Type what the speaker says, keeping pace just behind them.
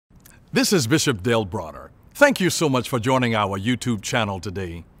This is Bishop Dale Bronner. Thank you so much for joining our YouTube channel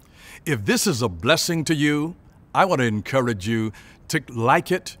today. If this is a blessing to you, I want to encourage you to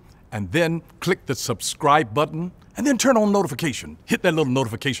like it and then click the subscribe button and then turn on notification. Hit that little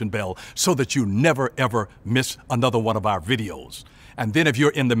notification bell so that you never ever miss another one of our videos. And then if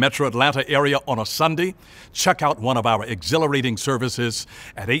you're in the Metro Atlanta area on a Sunday, check out one of our exhilarating services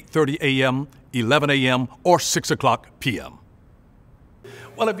at 8:30 a.m., 11 a.m., or 6 o'clock p.m.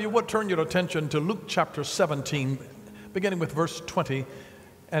 Well, if you would turn your attention to Luke chapter 17, beginning with verse 20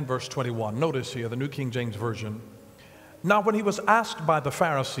 and verse 21. Notice here, the New King James Version. Now, when he was asked by the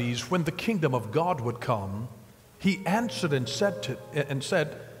Pharisees when the kingdom of God would come, he answered and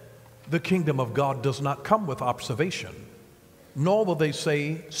said, the kingdom of God does not come with observation, nor will they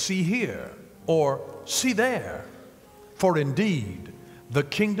say, see here, or see there. For indeed, the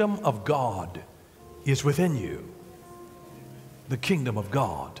kingdom of God is within you. The kingdom of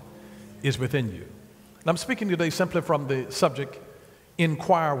God is within you. And I'm speaking today simply from the subject,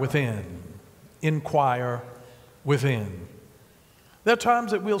 inquire within. Inquire within. There are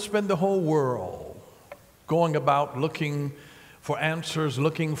times that we'll spend the whole world going about looking for answers,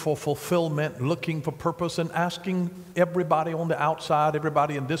 looking for fulfillment, looking for purpose, and asking everybody on the outside,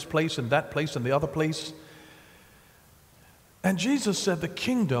 everybody in this place and that place and the other place. And Jesus said, the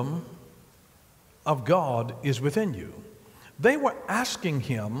kingdom of God is within you. They were asking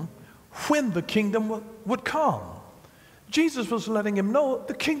him when the kingdom would come. Jesus was letting him know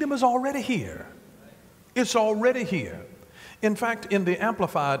the kingdom is already here. It's already here. In fact, in the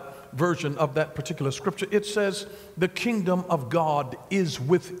Amplified version of that particular scripture, it says the kingdom of God is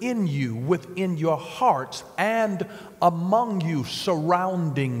within you, within your hearts, and among you,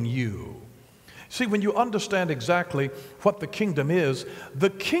 surrounding you. See, when you understand exactly what the kingdom is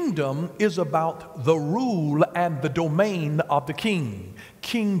about the rule and the domain of the king.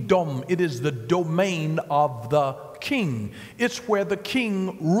 Kingdom, it is the domain of the king. It's where the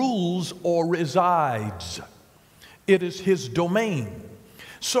king rules or resides. It is his domain.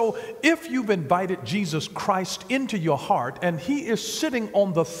 So if you've invited Jesus Christ into your heart and he is sitting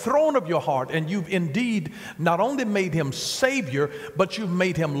on the throne of your heart, and you've indeed not only made him Savior, but you've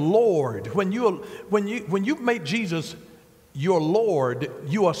made him Lord. When you've made Jesus your Lord,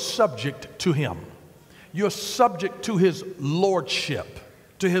 you are subject to him. You're subject to his lordship,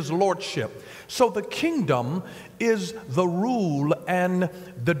 So the kingdom is the rule and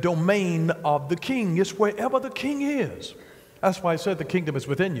the domain of the king. It's wherever the king is. That's why I said the kingdom is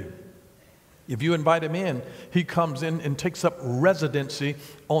within you. If you invite him in, he comes in and takes up residency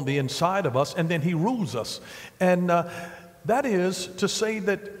on the inside of us, and then he rules us. And that is to say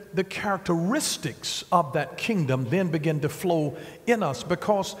that the characteristics of that kingdom then begin to flow in us,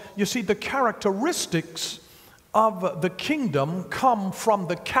 because you see, the characteristics of the kingdom come from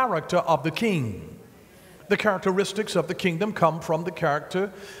the character of the king. The characteristics of the kingdom come from the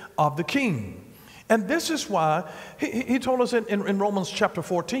character of the king. And this is why he told us in Romans chapter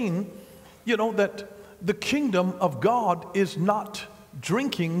 14, that the kingdom of God is not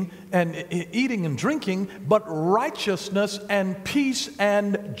drinking and eating and drinking, but righteousness and peace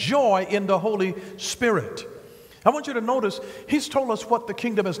and joy in the Holy Spirit. I want you to notice, he's told us what the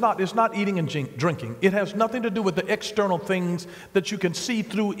kingdom is not. It's not eating and drinking. It has nothing to do with the external things that you can see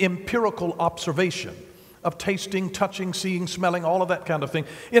through empirical observation of tasting, touching, seeing, smelling, all of that kind of thing.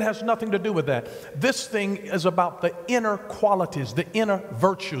 It has nothing to do with that. This thing is about the inner qualities, the inner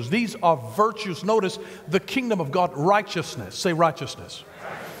virtues. These are virtues. Notice the kingdom of God, righteousness. Say righteousness.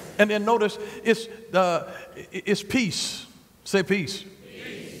 And then notice it's peace. Say peace.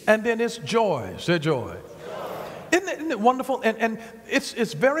 And then it's joy. Say joy. Isn't it wonderful? And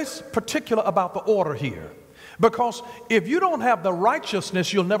it's very particular about the order here. Because if you don't have the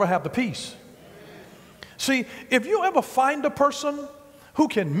righteousness, you'll never have the peace. See, if you ever find a person who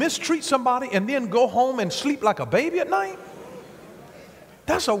can mistreat somebody and then go home and sleep like a baby at night,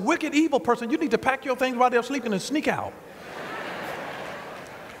 that's a wicked, evil person. You need to pack your things while they're sleeping and sneak out.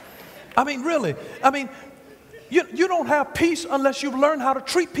 I mean, really. I mean, you don't have peace unless you've learned how to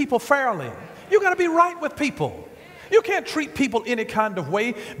treat people fairly. You got to be right with people. You can't treat people any kind of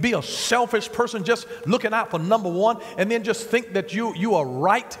way, be a selfish person just looking out for number one, and then just think that you are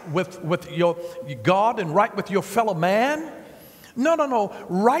right with your God and right with your fellow man. No.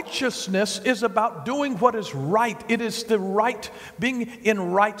 Righteousness is about doing what is right. It is the right, being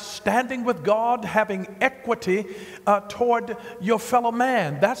in right standing with God, having equity toward your fellow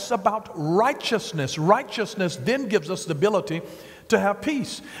man. That's about righteousness. Righteousness then gives us the ability to have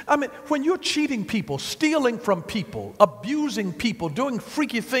peace. I mean, when you're cheating people, stealing from people, abusing people, doing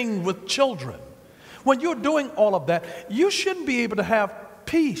freaky things with children, when you're doing all of that, you shouldn't be able to have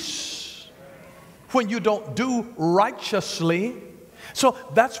peace. when you don't do righteously. So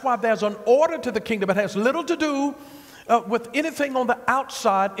that's why there's an order to the kingdom. It has little to do with anything on the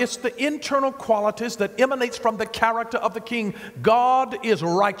outside. It's the internal qualities that emanates from the character of the king. God is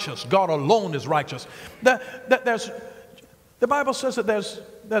righteous. God alone is righteous. The Bible says that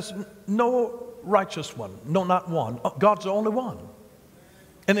there's no righteous one. No, not one. God's the only one.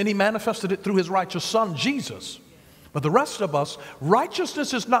 And then he manifested it through his righteous son, Jesus. But the rest of us,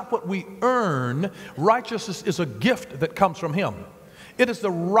 righteousness is not what we earn. Righteousness is a gift that comes from him. It is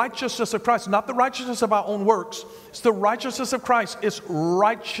the righteousness of Christ, not the righteousness of our own works. It's the righteousness of Christ. It's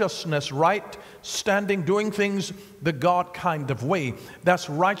righteousness, right standing, doing things the God kind of way. That's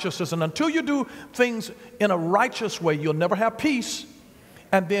righteousness. And until you do things in a righteous way, you'll never have peace.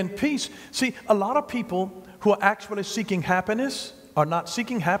 And then peace. See, a lot of people who are actually seeking happiness are not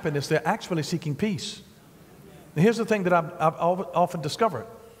seeking happiness. They're actually seeking peace. And here's the thing that I've often discovered.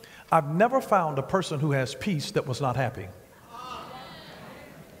 I've never found a person who has peace that was not happy.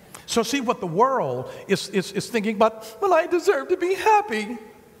 So see, what the world is thinking about, well, I deserve to be happy.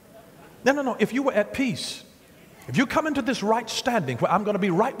 No. If you were at peace, if you come into this right standing where I'm going to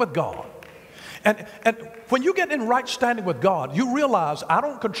be right with God, and when you get in right standing with God, you realize I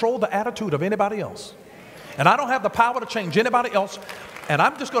don't control the attitude of anybody else. And I don't have the power to change anybody else. And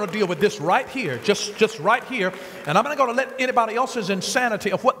I'm just going to deal with this right here, just right here. And I'm not going to let anybody else's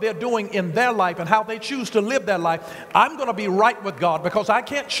insanity of what they're doing in their life and how they choose to live their life. I'm going to be right with God because I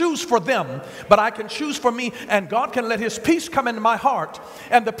can't choose for them, but I can choose for me. And God can let his peace come into my heart.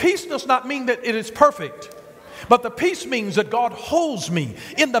 And the peace does not mean that it is perfect. But the peace means that God holds me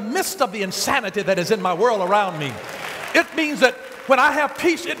in the midst of the insanity that is in my world around me. It means that when I have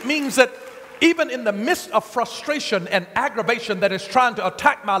peace, it means that even in the midst of frustration and aggravation that is trying to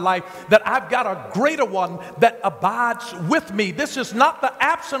attack my life, that I've got a greater one that abides with me. This is not the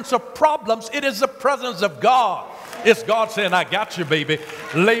absence of problems. It is the presence of God. It's God saying, I got you, baby.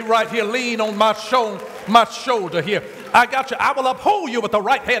 Lay right here. Lean on my shoulder here. I got you. I will uphold you with the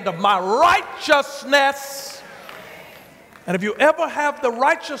right hand of my righteousness. And if you ever have the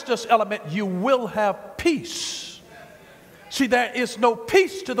righteousness element, you will have peace. See, there is no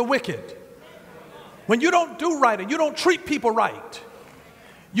peace to the wicked. When you don't do right and you don't treat people right,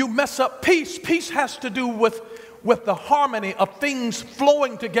 you mess up peace. Peace has to do with the harmony of things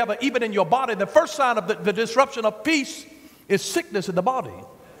flowing together, even in your body. The first sign of the disruption of peace is sickness in the body.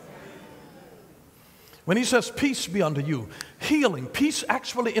 When he says, peace be unto you, healing, peace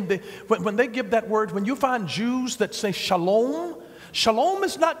actually when they give that word, when you find Jews that say shalom, shalom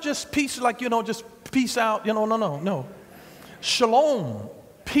is not just peace like, just peace out, no. Shalom,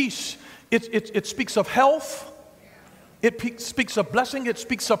 peace. It speaks of health. It speaks of blessing. It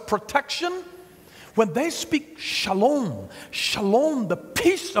speaks of protection. When they speak shalom, shalom, the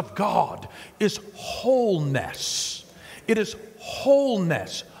peace of God is wholeness. It is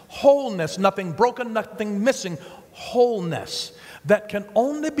wholeness. Wholeness, nothing broken, nothing missing. Wholeness that can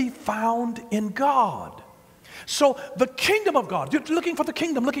only be found in God. So the kingdom of God, you're looking for the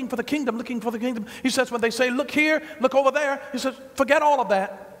kingdom, looking for the kingdom, looking for the kingdom. He says when they say, look here, look over there, he says, forget all of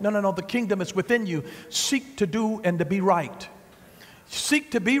that. No, the kingdom is within you. Seek to do and to be right.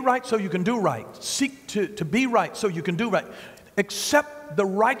 Seek to be right so you can do right. Seek to be right so you can do right. Accept the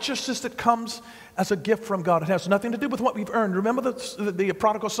righteousness that comes as a gift from God. It has nothing to do with what we've earned. Remember the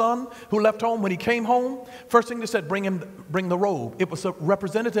prodigal son who left home? When he came home, first thing they said, bring the robe. It was a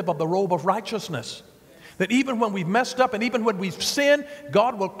representative of the robe of righteousness. That even when we've messed up and even when we've sinned,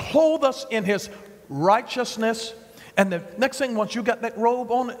 God will clothe us in his righteousness. And the next thing, once you got that robe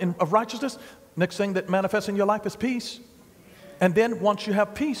on of righteousness, next thing that manifests in your life is peace. And then once you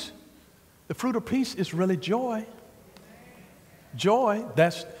have peace, the fruit of peace is really joy. Joy,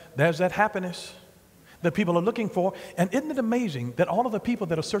 there's that happiness that people are looking for. And isn't it amazing that all of the people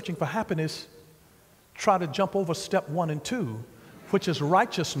that are searching for happiness try to jump over step 1 and 2, which is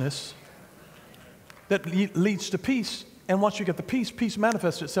righteousness, that leads to peace. And once you get the peace, peace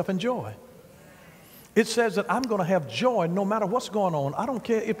manifests itself in joy. It says that I'm going to have joy no matter what's going on. I don't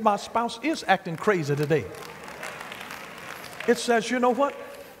care if my spouse is acting crazy today. It says, you know what?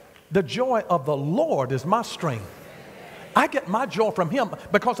 The joy of the Lord is my strength. I get my joy from him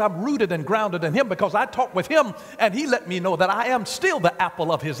because I'm rooted and grounded in him, because I talk with him and he let me know that I am still the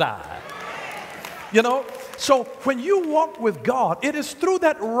apple of his eye. So when you walk with God, it is through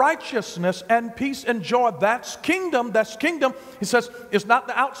that righteousness and peace and joy. That's kingdom. That's kingdom. He says it's not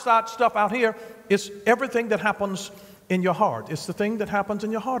the outside stuff out here. It's everything that happens in your heart. It's the thing that happens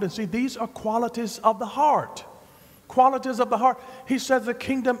in your heart. And see, these are qualities of the heart. Qualities of the heart. He says the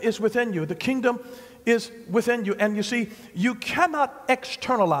kingdom is within you. The kingdom is within you. And you see, you cannot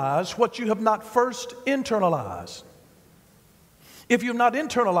externalize what you have not first internalized. If you've not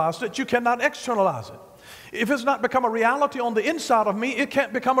internalized it, you cannot externalize it. If it's not become a reality on the inside of me, it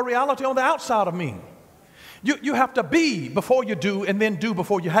can't become a reality on the outside of me. You have to be before you do, and then do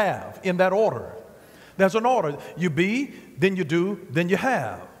before you have, in that order. There's an order. You be, then you do, then you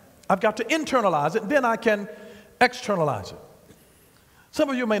have. I've got to internalize it, then I can externalize it. Some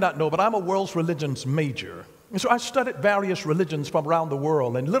of you may not know, but I'm a world's religions major. And so I studied various religions from around the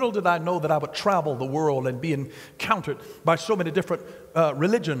world, and little did I know that I would travel the world and be encountered by so many different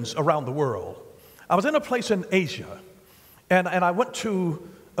religions around the world. I was in a place in Asia, and I went to,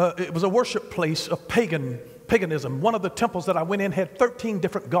 it was a worship place of paganism. One of the temples that I went in had 13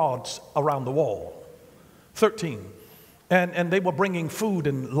 different gods around the wall. 13. And they were bringing food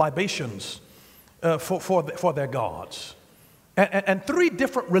and libations for their gods. And 3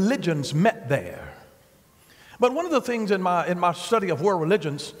 different religions met there. But one of the things in my study of world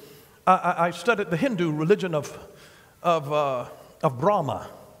religions, I studied the Hindu religion of Brahma.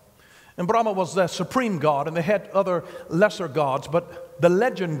 And Brahma was their supreme god, and they had other lesser gods. But the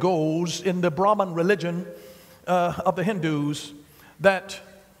legend goes in the Brahman religion of the Hindus that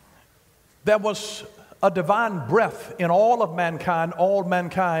there was a divine breath in all of mankind. All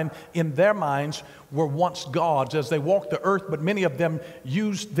mankind in their minds were once gods as they walked the earth, but many of them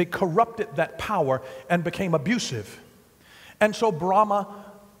they corrupted that power and became abusive. And so Brahma,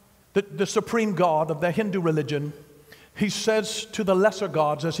 the supreme god of the Hindu religion, he says to the lesser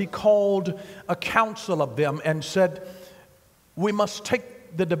gods, as he called a council of them and said, we must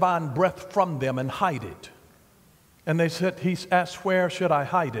take the divine breath from them and hide it. And they said, he asked, where should I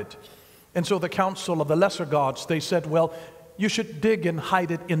hide it? And so the council of the lesser gods, they said, well, you should dig and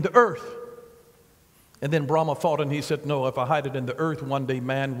hide it in the earth. And then Brahma thought, and he said, no, if I hide it in the earth, one day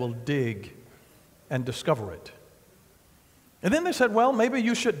man will dig and discover it. And then they said, well, maybe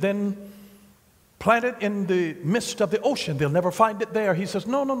you should then plant it in the midst of the ocean. They'll never find it there. He says,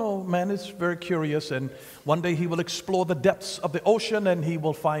 no, man is very curious, and one day he will explore the depths of the ocean and he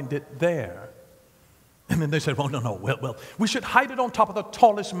will find it there. And then they said, well, no, well, we should hide it on top of the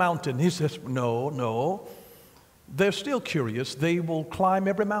tallest mountain. He says, no, they're still curious. They will climb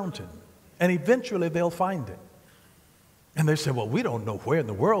every mountain, and eventually they'll find it. And they said, well, we don't know where in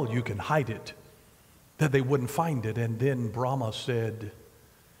the world you can hide it, that they wouldn't find it. And then Brahma said,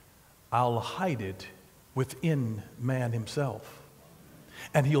 I'll hide it within man himself.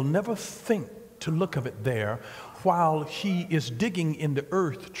 And he'll never think to look of it there while he is digging in the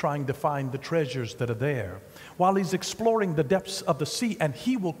earth trying to find the treasures that are there, while he's exploring the depths of the sea. And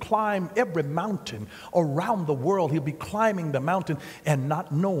he will climb every mountain around the world. He'll be climbing the mountain and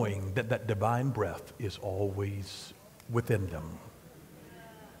not knowing that that divine breath is always within them.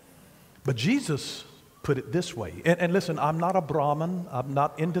 But Jesus put it this way, and listen, I'm not a Brahmin, I'm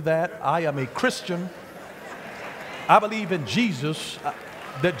not into that. I am a Christian. I believe in Jesus,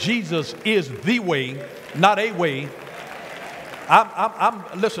 that Jesus is the way, not a way.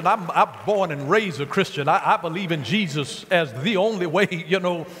 I'm born and raised a Christian. I believe in Jesus as the only way,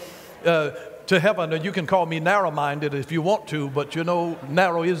 to heaven. And you can call me narrow-minded if you want to, but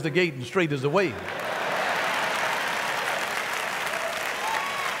narrow is the gate and straight is the way.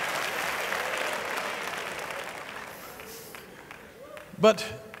 But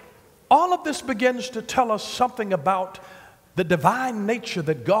all of this begins to tell us something about the divine nature,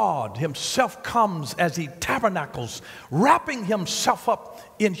 that God himself comes as he tabernacles, wrapping himself up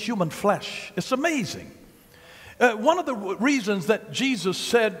in human flesh. It's amazing. One of the reasons that Jesus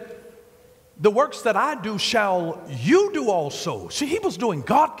said, the works that I do shall you do also. See, he was doing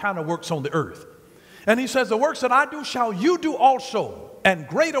God kind of works on the earth. And he says, the works that I do shall you do also, and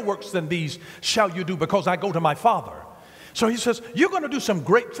greater works than these shall you do, because I go to my Father. So he says, you're going to do some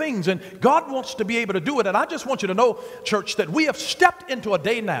great things, and God wants to be able to do it. And I just want you to know, church, that we have stepped into a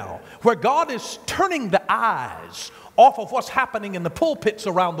day now where God is turning the eyes off of what's happening in the pulpits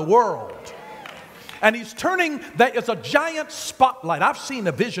around the world. And he's turning, there is a giant spotlight. I've seen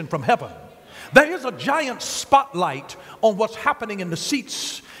a vision from heaven. There is a giant spotlight on what's happening in the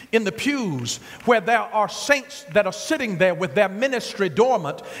seats, in the pews, where there are saints that are sitting there with their ministry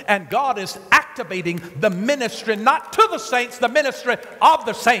dormant, and God is activating the ministry, not to the saints, the ministry of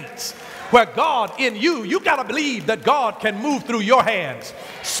the saints, where God in you got to believe that God can move through your hands,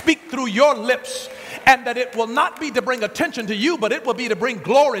 speak through your lips, and that it will not be to bring attention to you, but it will be to bring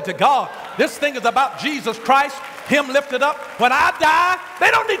glory to God. This thing is about Jesus Christ, him lifted up. When I die, they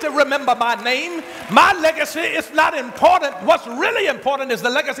don't need to remember my name. My legacy is not important. What's really important is the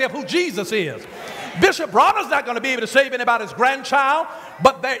legacy of who Jesus is. Bishop Bronner's not going to be able to save anybody's grandchild,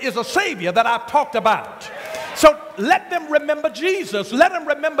 but there is a Savior that I've talked about. So let them remember Jesus. Let them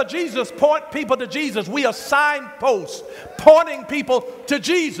remember Jesus. Point people to Jesus. We are signposts pointing people to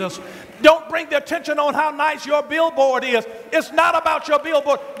Jesus. Don't bring the attention on how nice your billboard is. It's not about your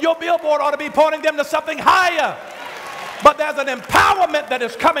billboard. Your billboard ought to be pointing them to something higher. But there's an empowerment that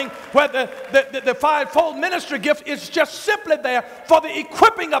is coming where the fivefold ministry gift is just simply there for the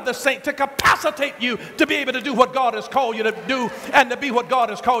equipping of the saint to capacitate you to be able to do what God has called you to do and to be what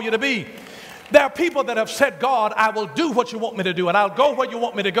God has called you to be. There are people that have said, God, I will do what you want me to do and I'll go where you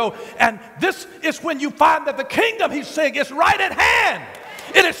want me to go. And this is when you find that the kingdom, he's saying, is right at hand.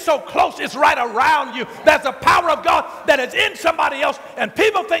 It is so close, it's right around you. There's a power of God that is in somebody else, and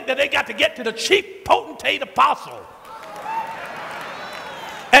people think that they got to get to the chief potentate apostle.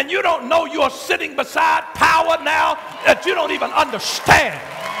 And you don't know you are sitting beside power now that you don't even understand.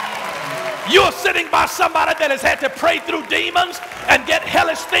 You're sitting by somebody that has had to pray through demons and get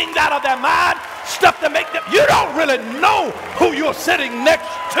hellish things out of their mind, stuff to make them. You don't really know who you're sitting next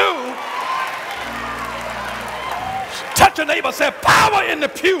to. Touch a neighbor, say, power in the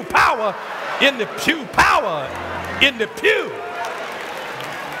pew, power in the pew, power in the pew.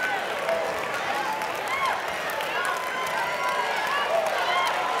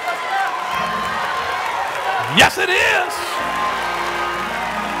 Yes, it is.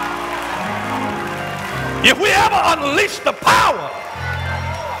 If we ever unleash the power,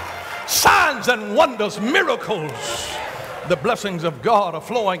 signs and wonders, miracles, the blessings of God are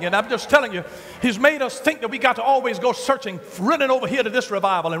flowing. And I'm just telling you, he's made us think that we got to always go searching, running over here to this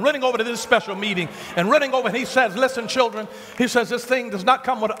revival and running over to this special meeting and running over. And he says, listen, children, he says, this thing does not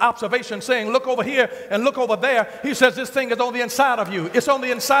come with observation saying, look over here and look over there. He says, this thing is on the inside of you. It's on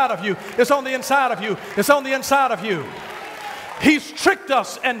the inside of you. It's on the inside of you. It's on the inside of you. He's tricked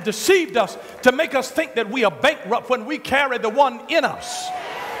us and deceived us to make us think that we are bankrupt when we carry the one in us.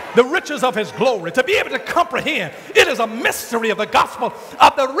 The riches of his glory, to be able to comprehend. It is a mystery of the gospel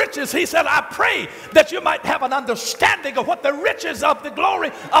of the riches. He said, I pray that you might have an understanding of what the riches of the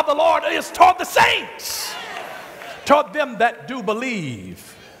glory of the Lord is toward the saints, toward them that do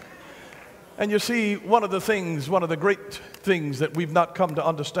believe. And you see, one of the great things that we've not come to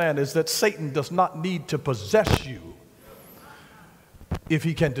understand is that Satan does not need to possess you if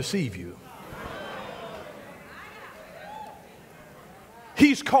he can deceive you.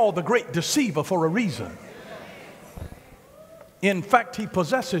 He's called the great deceiver for a reason. In fact, he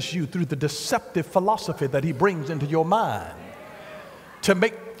possesses you through the deceptive philosophy that he brings into your mind to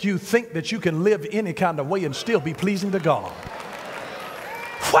make you think that you can live any kind of way and still be pleasing to God.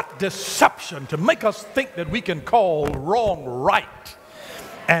 What deception to make us think that we can call wrong right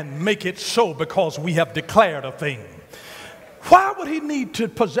and make it so because we have declared a thing. Why would he need to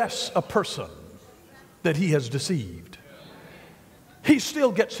possess a person that he has deceived? He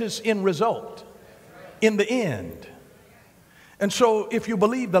still gets his end result in the end. And so if you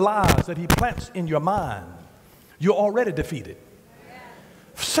believe the lies that he plants in your mind, you're already defeated.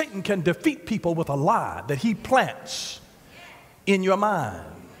 Satan can defeat people with a lie that he plants in your mind.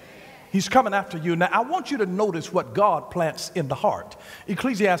 He's coming after you. Now, I want you to notice what God plants in the heart.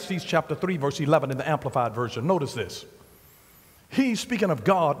 Ecclesiastes chapter 3, verse 11 in the Amplified Version. Notice this. He's speaking of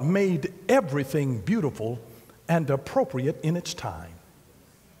God made everything beautiful and appropriate in its time.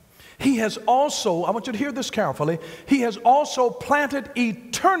 He has also, I want you to hear this carefully, he has also planted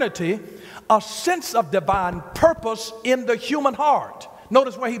eternity, a sense of divine purpose in the human heart.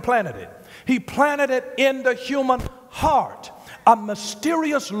 Notice where he planted it. He planted it in the human heart, a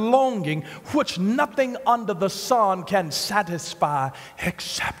mysterious longing which nothing under the sun can satisfy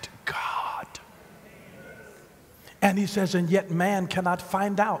except God. And he says, and yet man cannot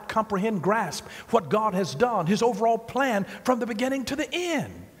find out, comprehend, grasp what God has done, his overall plan from the beginning to the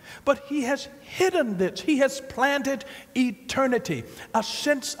end. But he has hidden this. He has planted eternity, a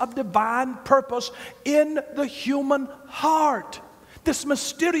sense of divine purpose in the human heart. This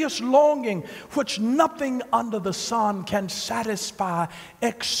mysterious longing which nothing under the sun can satisfy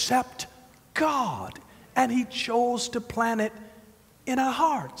except God. And he chose to plant it in our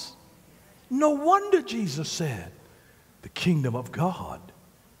hearts. No wonder Jesus said, the kingdom of God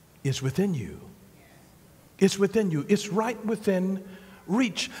is within you. It's within you. It's right within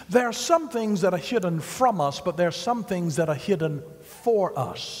reach. There are some things that are hidden from us, but there are some things that are hidden for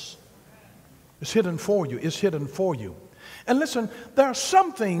us. It's hidden for you. It's hidden for you. And listen, there are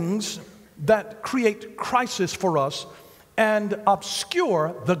some things that create crisis for us and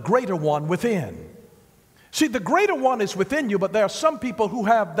obscure the greater one within. See, the greater one is within you, but there are some people who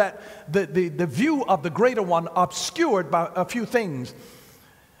have that the view of the greater one obscured by a few things.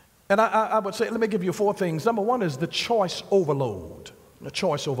 And I would say, let me give you 4 things. Number 1 is the choice overload. The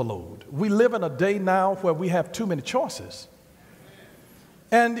choice overload. We live in a day now where we have too many choices.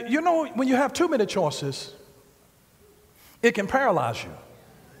 And you know, when you have too many choices, it can paralyze you.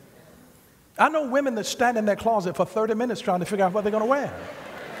 I know women that stand in their closet for 30 minutes trying to figure out what they're going to wear.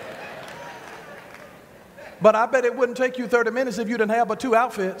 But I bet it wouldn't take you 30 minutes if you didn't have but 2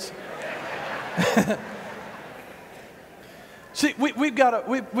 outfits. See, we've got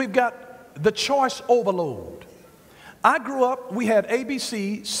the choice overload. I grew up, we had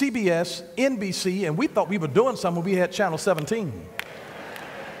ABC, CBS, NBC, and we thought we were doing something when we had Channel 17.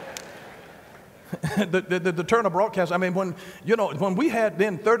 the Turner broadcast, I mean, when we had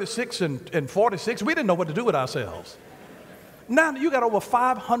then 36 and 46, we didn't know what to do with ourselves. Now you got over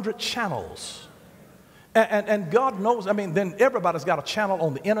 500 channels. And God knows, I mean, then everybody's got a channel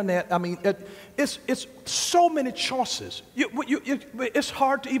on the internet. I mean, it's so many choices. It's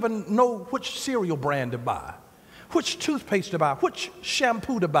hard to even know which cereal brand to buy, which toothpaste to buy, which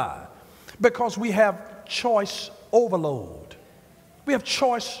shampoo to buy, because we have choice overload. We have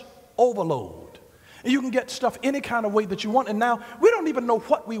choice overload. And you can get stuff any kind of way that you want. And now we don't even know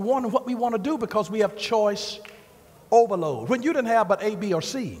what we want and what we want to do because we have choice overload. When you didn't have but A, B, or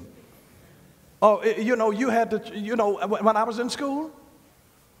C. Oh, you know, you had to, you know, when I was in school,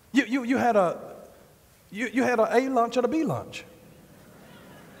 you had a A lunch and a B lunch.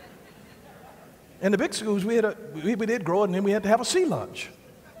 In the big schools, we did grow, and then we had to have a C lunch.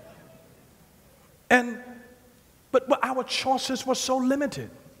 But our choices were so limited.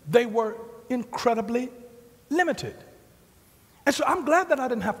 They were incredibly limited. And so I'm glad that I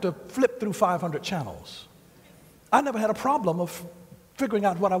didn't have to flip through 500 channels. I never had a problem of figuring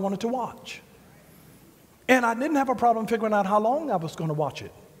out what I wanted to watch. And I didn't have a problem figuring out how long I was going to watch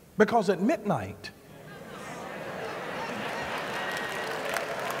it. Because at midnight,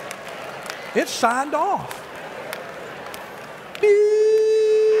 it signed off. Beep.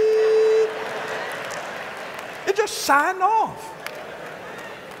 It just signed off.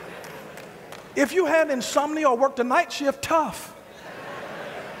 If you had insomnia or worked a night shift, tough.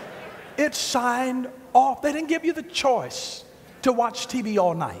 It signed off. They didn't give you the choice to watch TV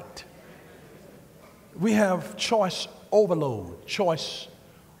all night. We have choice overload, choice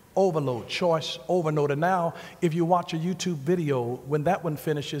overload, choice overload. And now, if you watch a YouTube video, when that one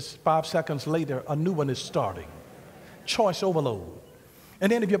finishes, 5 seconds later, a new one is starting. Choice overload.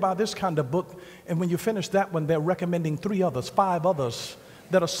 And then if you buy this kind of book, and when you finish that one, they're recommending 3 others, 5 others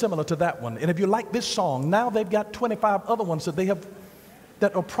that are similar to that one. And if you like this song, now they've got 25 other ones that they have,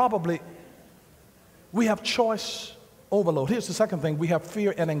 that are probably, we have choice overload. Here's the second thing, we have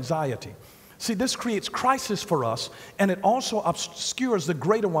fear and anxiety. See, this creates crisis for us, and it also obscures the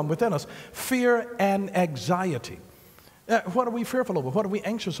greater one within us, fear and anxiety. What are we fearful over? What are we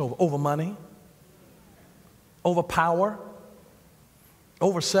anxious over? Over money? Over power?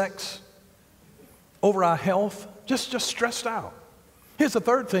 Over sex? Over our health? Just stressed out. Here's the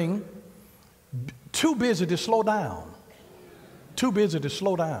third thing, too busy to slow down. Too busy to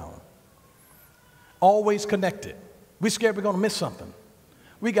slow down. Always connected. We're scared we're going to miss something.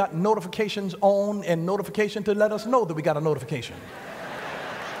 We got notifications on and notification to let us know that we got a notification.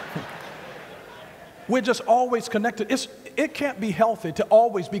 We're just always connected. It can't be healthy to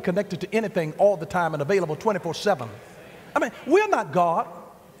always be connected to anything all the time and available 24/7. I mean, we're not God.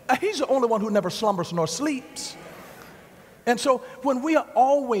 He's the only one who never slumbers nor sleeps. And so when we are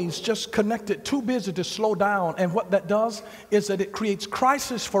always just connected, too busy to slow down, and what that does is that it creates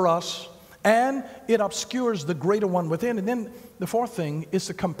crisis for us, and it obscures the greater one within. And then the fourth thing is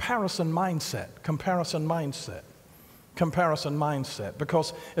the comparison mindset. Comparison mindset. Comparison mindset.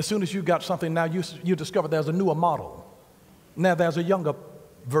 Because as soon as you got something, now you discover there's a newer model. Now there's a younger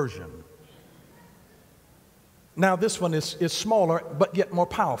version. Now this one is smaller, but yet more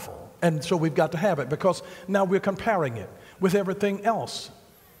powerful. And so we've got to have it, because now we're comparing it with everything else.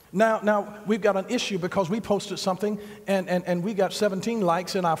 Now we've got an issue because we posted something and we got 17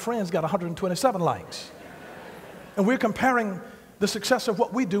 likes and our friends got 127 likes. And we're comparing the success of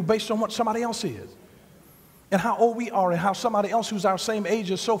what we do based on what somebody else is. And how old we are and how somebody else who's our same age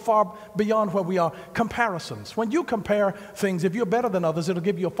is so far beyond where we are. Comparisons. When you compare things, if you're better than others, it'll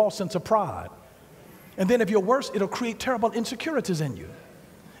give you a false sense of pride. And then if you're worse, it'll create terrible insecurities in you.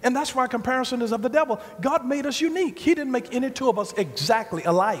 And that's why comparison is of the devil. God made us unique. He didn't make any two of us exactly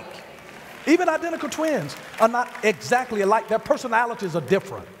alike. Even identical twins are not exactly alike. Their personalities are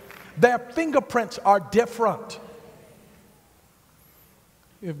different. Their fingerprints are different.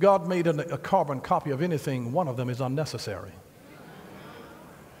 If God made a carbon copy of anything, one of them is unnecessary.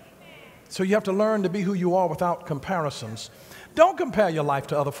 So you have to learn to be who you are without comparisons. Don't compare your life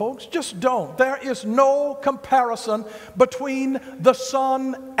to other folks. Just don't. There is no comparison between the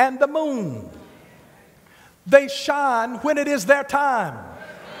sun and the moon. They shine when it is their time.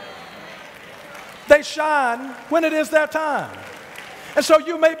 They shine when it is their time. And so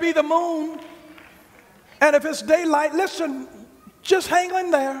you may be the moon, and if it's daylight, listen, just hang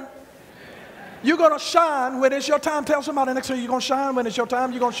in there. You're going to shine when it's your time. Tell somebody next to you, you're going to shine when it's your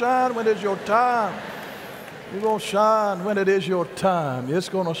time. You're going to shine when it's your time. You're going to shine when it is your time. You're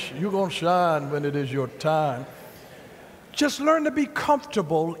going to shine when it is your time. Just learn to be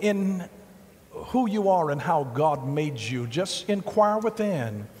comfortable in who you are and how God made you. Just inquire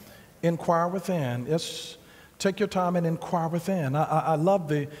within. Inquire within. Just take your time and inquire within. I love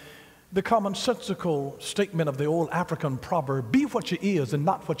the commonsensical statement of the old African proverb, be what you is and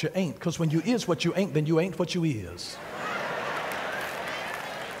not what you ain't, because when you is what you ain't, then you ain't what you is.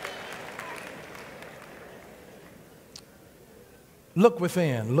 Look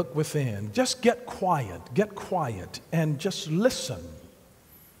within, look within. Just get quiet, and just listen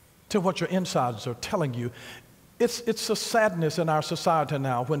to what your insides are telling you. It's a sadness in our society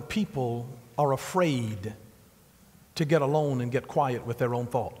now when people are afraid to get alone and get quiet with their own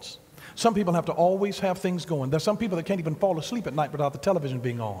thoughts. Some people have to always have things going. There's some people that can't even fall asleep at night without the television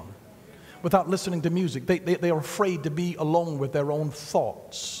being on, without listening to music. They are afraid to be alone with their own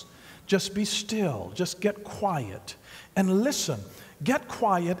thoughts. Just be still. Just get quiet and listen. Get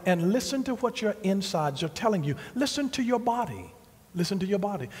quiet and listen to what your insides are telling you. Listen to your body. Listen to your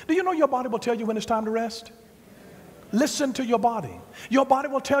body. Do you know your body will tell you when it's time to rest? Listen to your body. Your body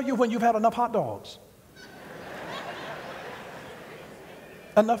will tell you when you've had enough hot dogs,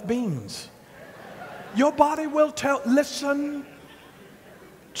 enough beans. Your body will tell. Listen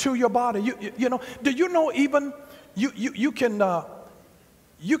to your body. You know. Do you know even you can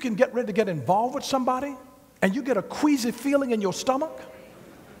get ready to get involved with somebody, and you get a queasy feeling in your stomach?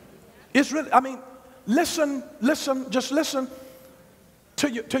 It's really. I mean, listen. Just listen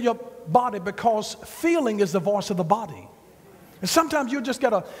to your body, because feeling is the voice of the body. And sometimes you just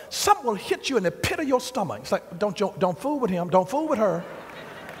get something will hit you in the pit of your stomach. It's like, don't fool with him, don't fool with her.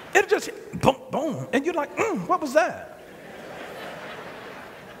 It just boom, boom, and you're like, what was that?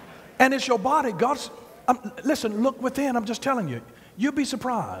 And it's your body. Listen, look within. I'm just telling you, you'll be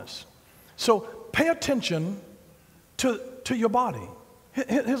surprised. So pay attention to your body.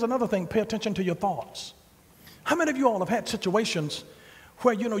 Here's another thing. Pay attention to your thoughts. How many of you all have had situations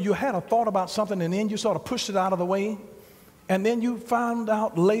where, you had a thought about something and then you sort of pushed it out of the way, and then you found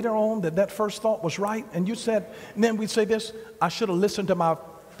out later on that first thought was right, and you said, and then we'd say this, I should have listened to my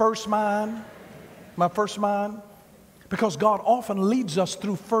first mind, because God often leads us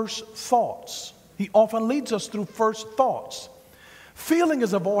through first thoughts. He often leads us through first thoughts. Feeling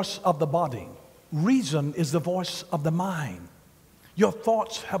is the voice of the body. Reason is the voice of the mind. Your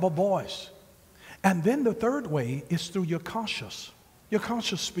thoughts have a voice. And then the third way is through your conscious. Your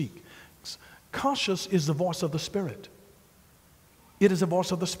conscious speak. Conscious is the voice of the Spirit. It is the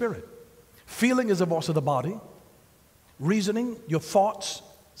voice of the Spirit. Feeling is the voice of the body. Reasoning, your thoughts,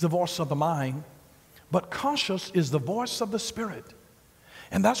 is the voice of the mind. But conscious is the voice of the Spirit.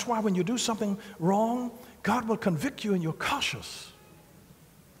 And that's why when you do something wrong, God will convict you in your conscious.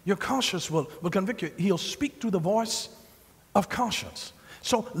 Your conscious will convict you. He'll speak through the voice of conscience.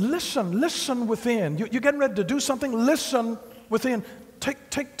 So listen within. You're getting ready to do something, listen within.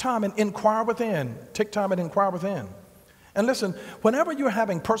 Take time and inquire within. Take time and inquire within. And listen, whenever you're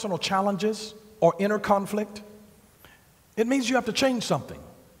having personal challenges or inner conflict, it means you have to change something.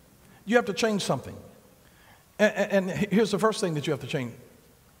 You have to change something. And here's the first thing that you have to change.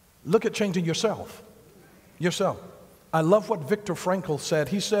 Look at changing yourself. Yourself. I love what Viktor Frankl said.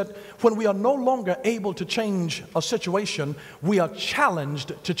 He said, when we are no longer able to change a situation, we are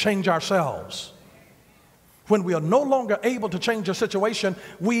challenged to change ourselves. When we are no longer able to change a situation,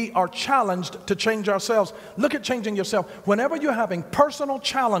 we are challenged to change ourselves. Look at changing yourself. Whenever you're having personal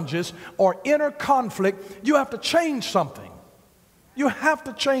challenges or inner conflict, you have to change something. You have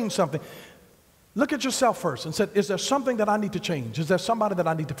to change something. Look at yourself first and say, is there something that I need to change? Is there somebody that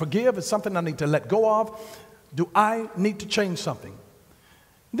I need to forgive? Is something I need to let go of? Do I need to change something?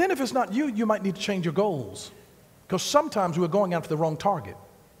 Then if it's not you, you might need to change your goals. Because sometimes we're going after the wrong target.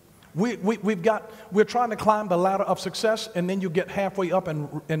 We're trying to climb the ladder of success, and then you get halfway up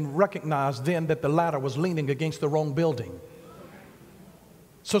and recognize then that the ladder was leaning against the wrong building.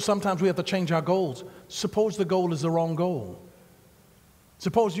 So sometimes we have to change our goals. Suppose the goal is the wrong goal.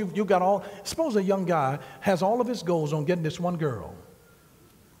 Suppose suppose a young guy has all of his goals on getting this one girl.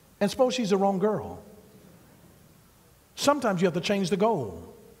 And suppose she's the wrong girl. Sometimes you have to change the goal.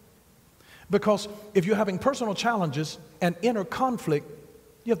 Because if you're having personal challenges and inner conflict,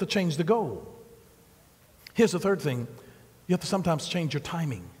 you have to change the goal. Here's the third thing. You have to sometimes change your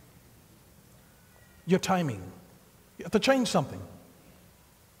timing. Your timing. You have to change something.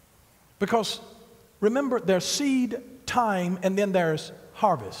 Because remember, there's seed, time, and then there's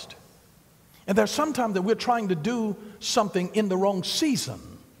harvest. And there's sometimes that we're trying to do something in the wrong season.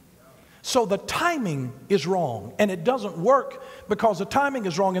 So the timing is wrong, and it doesn't work because the timing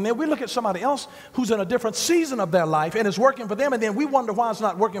is wrong. And then we look at somebody else who's in a different season of their life, and it's working for them, and then we wonder why it's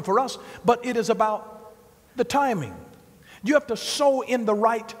not working for us. But it is about the timing. You have to sow in the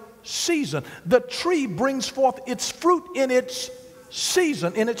right season. The tree brings forth its fruit in its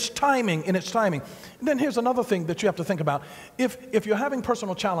season, in its timing, And then here's another thing that you have to think about. If you're having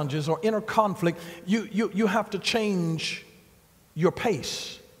personal challenges or inner conflict, you have to change your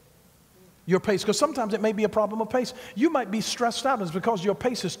pace. Your pace, because sometimes it may be a problem of pace. You might be stressed out, and it's because your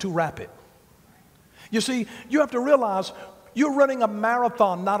pace is too rapid. You see, you have to realize you're running a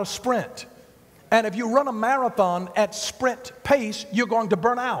marathon, not a sprint. And if you run a marathon at sprint pace, you're going to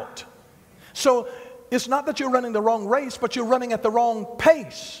burn out. So it's not that you're running the wrong race, but you're running at the wrong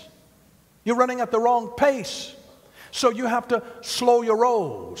pace. You're running at the wrong pace. So you have to slow your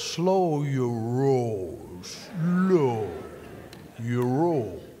roll. Slow your roll. Slow your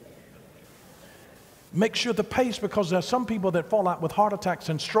roll. Make sure the pace, because there are some people that fall out with heart attacks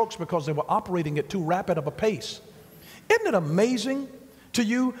and strokes because they were operating at too rapid of a pace. Isn't it amazing to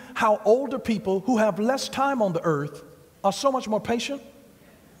you how older people who have less time on the earth are so much more patient?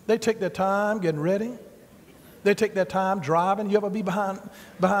 They take their time getting ready. They take their time driving. You ever be behind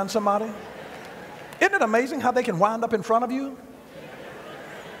somebody? Isn't it amazing how they can wind up in front of you?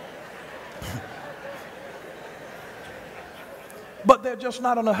 But they're just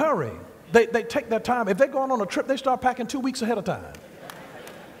not in a hurry. They take their time. If they're going on a trip, they start packing 2 weeks ahead of time.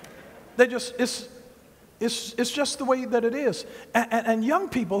 It's just the way that it is. And young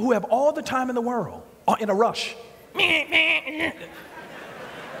people who have all the time in the world are in a rush.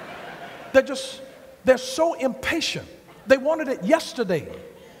 They're so impatient. They wanted it yesterday.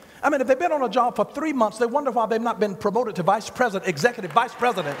 I mean, if they've been on a job for 3 months, they wonder why they've not been promoted to vice president, executive vice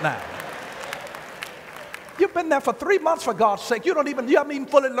president now. You've been there for 3 months, for God's sake. You haven't even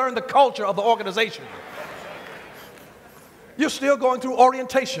fully learned the culture of the organization. You're still going through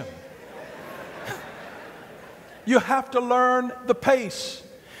orientation. You have to learn the pace.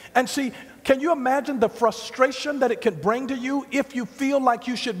 And see, can you imagine the frustration that it can bring to you if you feel like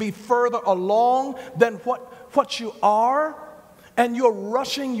you should be further along than what you are, and you're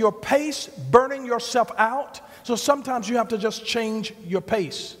rushing your pace, burning yourself out? So sometimes you have to just change your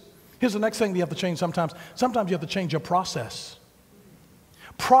pace. Here's the next thing you have to change sometimes. Sometimes you have to change your process.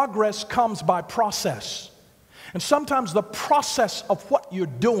 Progress comes by process. And sometimes the process of what you're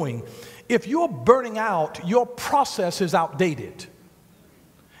doing, if you're burning out, your process is outdated.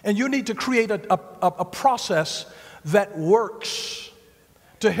 And you need to create a process that works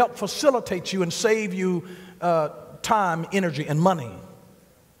to help facilitate you and save you time, energy, and money,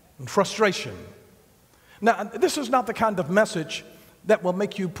 and frustration. Now, this is not the kind of message that will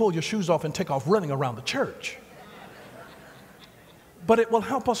make you pull your shoes off and take off running around the church. But it will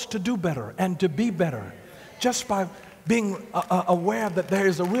help us to do better and to be better just by being aware that there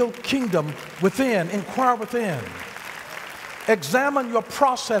is a real kingdom within. Inquire within. Examine your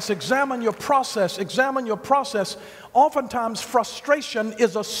process, examine your process, examine your process. Oftentimes, frustration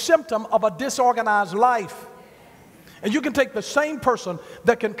is a symptom of a disorganized life. And you can take the same person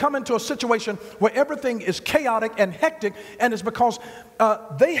that can come into a situation where everything is chaotic and hectic, and it's because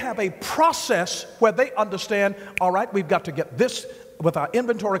they have a process where they understand, all right, we've got to get this with our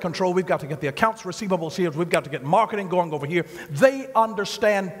inventory control, we've got to get the accounts receivables here, we've got to get marketing going over here. They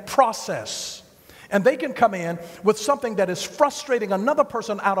understand process. And they can come in with something that is frustrating another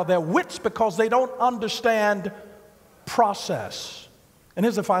person out of their wits because they don't understand process. And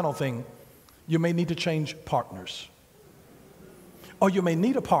here's the final thing. You may need to change partners. Or you may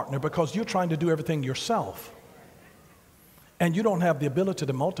need a partner because you're trying to do everything yourself. And you don't have the ability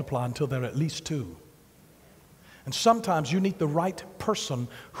to multiply until there are at least two. And sometimes you need the right person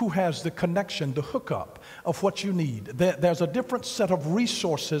who has the connection, the hookup of what you need. There's a different set of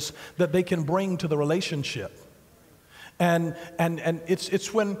resources that they can bring to the relationship. And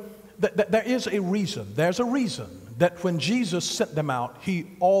it's when there is a reason. There's a reason that when Jesus sent them out, he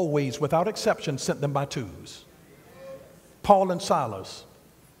always, without exception, sent them by twos. Paul and Silas,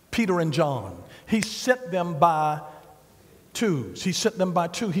 Peter and John, he sent them by twos. He sent them by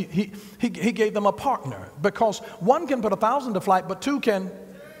two. He gave them a partner because one can put 1,000 to flight, but two can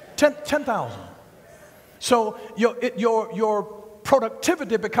 10,000. So your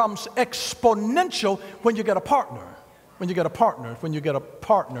productivity becomes exponential when you get a partner. When you get a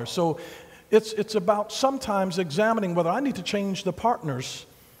partner. So it's about sometimes examining whether I need to change the partners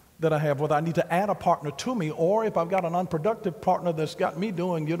that I have, whether I need to add a partner to me, or if I've got an unproductive partner that's got me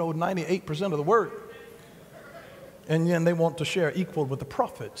doing, 98% of the work, and then they want to share equal with the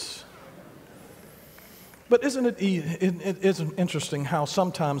profits. But isn't it interesting how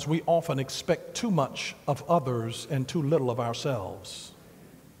sometimes we often expect too much of others and too little of ourselves?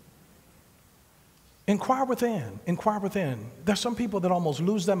 Inquire within, inquire within. There's some people that almost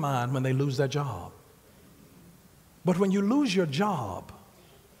lose their mind when they lose their job. But when you lose your job,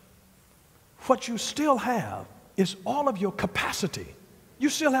 what you still have is all of your capacity. You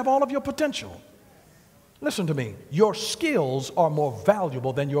still have all of your potential. Listen to me. Your skills are more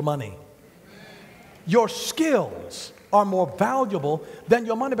valuable than your money. Your skills are more valuable than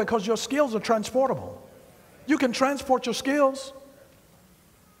your money because your skills are transportable. You can transport your skills.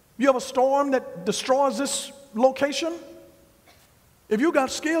 You have a storm that destroys this location. If you got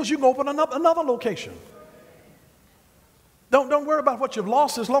skills, you can open another location. Don't worry about what you've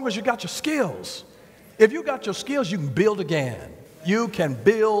lost as long as you got your skills. If you got your skills, you can build again. You can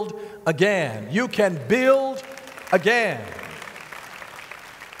build again. You can build again.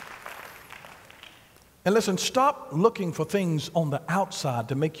 And listen, stop looking for things on the outside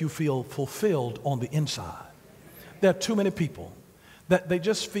to make you feel fulfilled on the inside. There are too many people that they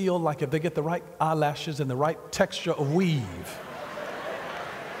just feel like if they get the right eyelashes and the right texture of weave,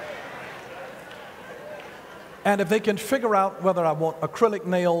 and if they can figure out whether I want acrylic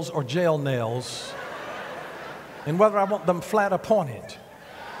nails or gel nails, and whether I want them flat or pointed,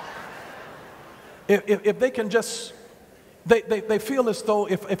 if they can just, they feel as though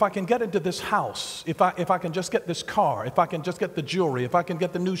if I can get into this house, if I can just get this car, if I can just get the jewelry, if I can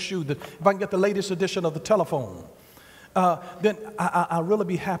get the new shoe, if I can get the latest edition of the telephone, then I'll really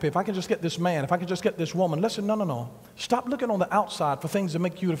be happy. If I can just get this man, if I can just get this woman. Listen, no. Stop looking on the outside for things that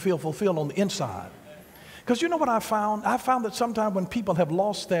make you feel fulfilled on the inside. Because you know what I found? I found that sometimes when people have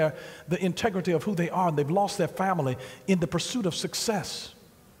lost the integrity of who they are, and they've lost their family in the pursuit of success,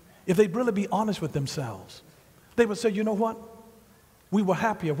 if they'd really be honest with themselves, they would say, you know what? We were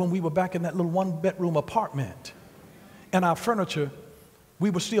happier when we were back in that little one-bedroom apartment. And our furniture, we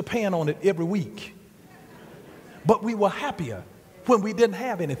were still paying on it every week. But we were happier when we didn't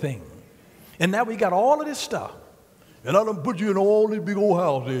have anything. And now we got all of this stuff. And I done put you in all this big old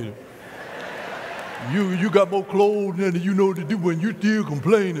house there. You got more clothes than you know to do when you still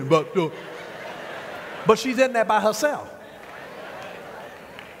complaining about stuff. But she's in there by herself.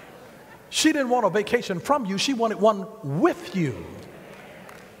 She didn't want a vacation from you. She wanted one with you.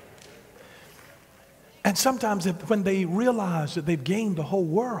 And sometimes when they realize that they've gained the whole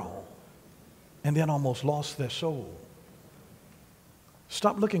world and then almost lost their soul,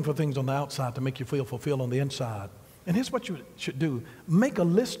 stop looking for things on the outside to make you feel fulfilled on the inside. And here's what you should do. Make a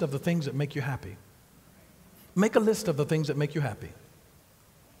list of the things that make you happy. Make a list of the things that make you happy.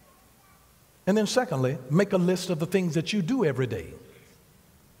 And then secondly, make a list of the things that you do every day.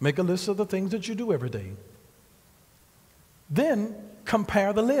 Make a list of the things that you do every day. Then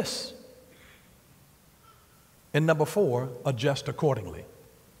compare the list. And number 4, adjust accordingly.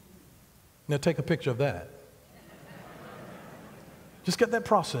 Now take a picture of that. Just get that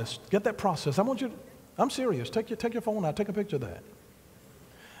process. Get that process. I'm serious. Take your phone out. Take a picture of that.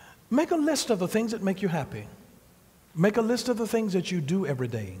 Make a list of the things that make you happy. Make a list of the things that you do every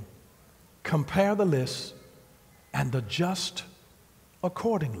day. Compare the list and adjust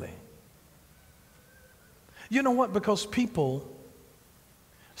accordingly. You know what? Because people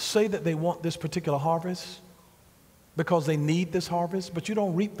say that they want this particular harvest because they need this harvest, but you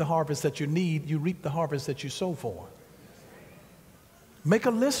don't reap the harvest that you need, you reap the harvest that you sow for. Make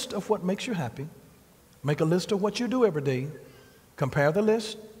a list of what makes you happy. Make a list of what you do every day. Compare the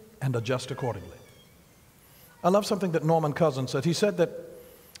list and adjust accordingly. I love something that Norman Cousins said. He said that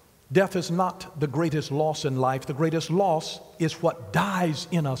death is not the greatest loss in life. The greatest loss is what dies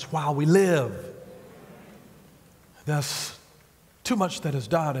in us while we live. There's too much that has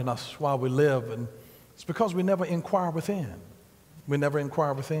died in us while we live, and it's because we never inquire within. We never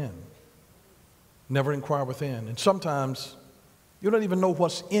inquire within. Never inquire within. And sometimes you don't even know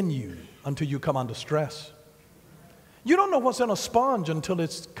what's in you until you come under stress. You don't know what's in a sponge until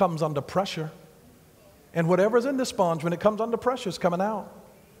it comes under pressure. And whatever's in the sponge, when it comes under pressure, it's coming out.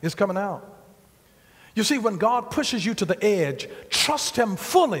 It's coming out. You see, when God pushes you to the edge, trust Him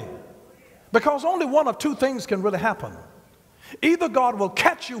fully. Because only one of two things can really happen. Either God will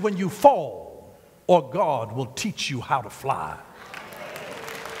catch you when you fall, or God will teach you how to fly.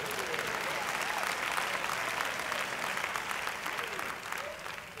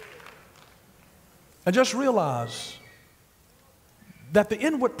 And just realize that the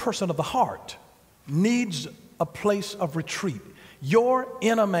inward person of the heart needs a place of retreat. Your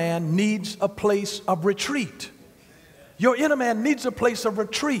inner man needs a place of retreat. Your inner man needs a place of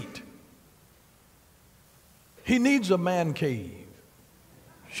retreat. He needs a man cave.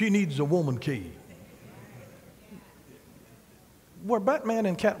 She needs a woman cave. We're Batman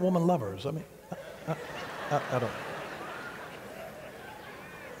and Catwoman lovers. I mean, I don't.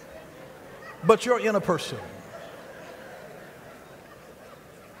 But your inner person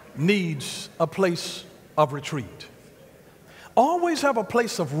needs a place of retreat. Always have a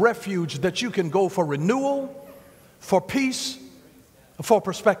place of refuge that you can go for renewal, for peace, for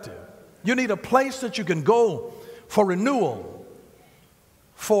perspective. You need a place that you can go for renewal,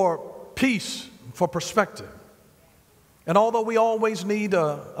 for peace, for perspective. And although we always need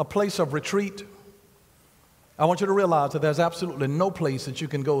a place of retreat, I want you to realize that there's absolutely no place that you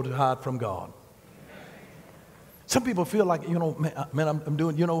can go to hide from God. Some people feel like, I'm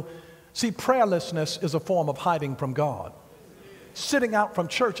doing, see, prayerlessness is a form of hiding from God. Sitting out from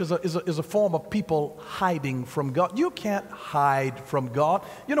church is a form of people hiding from God. You can't hide from God.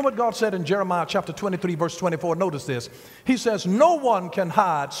 You know what God said in Jeremiah chapter 23, verse 24? Notice this. He says, no one can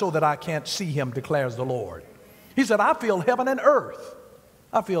hide so that I can't see him, declares the Lord. He said, I feel heaven and earth.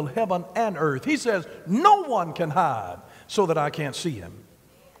 I feel heaven and earth. He says, no one can hide so that I can't see him.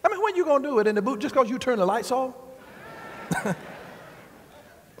 I mean, when are you going to do it? In the boot just because you turn the lights off?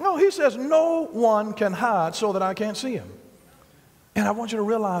 No, he says, no one can hide so that I can't see him. And I want you to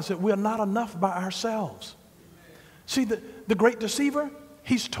realize that we're not enough by ourselves. See, the great deceiver,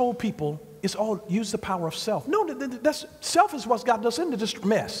 he's told people it's all use the power of self. No, that's self is what's gotten us into this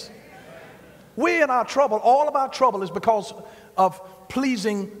mess. We in our trouble, all of our trouble is because of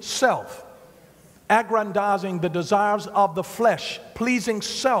pleasing self, aggrandizing the desires of the flesh, pleasing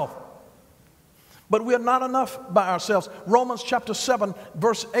self. But we are not enough by ourselves. Romans chapter 7,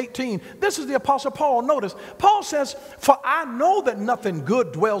 verse 18. This is the Apostle Paul. Notice, Paul says, for I know that nothing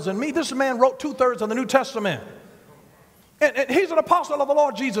good dwells in me. This man wrote 2/3 of the New Testament. And he's an apostle of the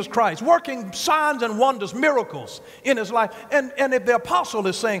Lord Jesus Christ, working signs and wonders, miracles in his life. And if the apostle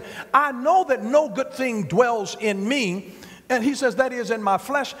is saying, I know that no good thing dwells in me, and he says that is in my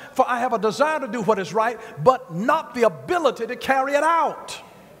flesh, for I have a desire to do what is right, but not the ability to carry it out.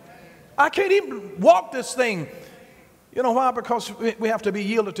 I can't even walk this thing. You know why? Because we have to be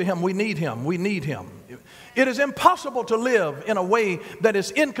yielded to him. We need him. We need him. It is impossible to live in a way that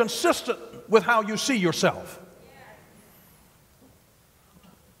is inconsistent with how you see yourself.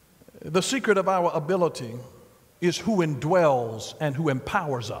 The secret of our ability is who indwells and who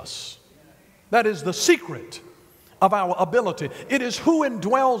empowers us. That is the secret of our ability. It is who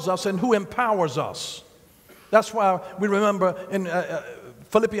indwells us and who empowers us. That's why we remember in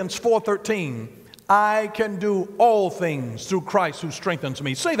Philippians 4:13, I can do all things through Christ who strengthens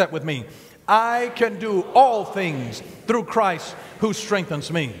me. Say that with me. I can do all things through Christ who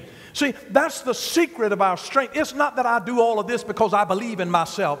strengthens me. See, that's the secret of our strength. It's not that I do all of this because I believe in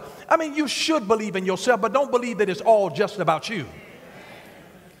myself. I mean, you should believe in yourself, but don't believe that it's all just about you.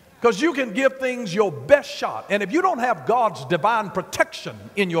 Because you can give things your best shot. And if you don't have God's divine protection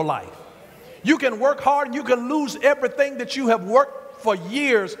in your life, you can work hard and you can lose everything that you have worked for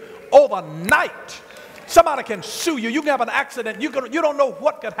years overnight. Somebody can sue you. You can have an accident. You don't know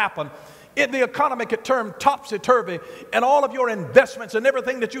what could happen. The economy could turn topsy-turvy, and all of your investments and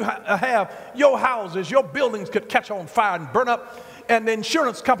everything that you have, your houses, your buildings could catch on fire and burn up, and the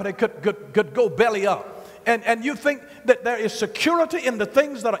insurance company could go belly up. And you think that there is security in the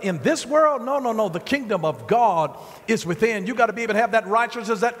things that are in this world? No, no, no. The kingdom of God is within. You got to be able to have that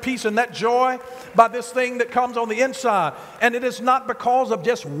righteousness, that peace, and that joy by this thing that comes on the inside. And it is not because of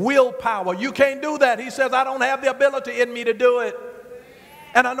just willpower. You can't do that. He says, I don't have the ability in me to do it.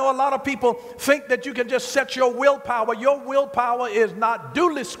 And I know a lot of people think that you can just set your willpower. Your willpower is not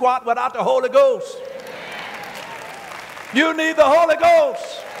doodly squat without the Holy Ghost. You need the Holy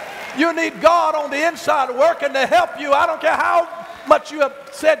Ghost. You need God on the inside working to help you. I don't care how much you have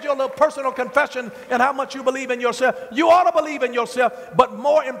said your little personal confession and how much you believe in yourself. You ought to believe in yourself, but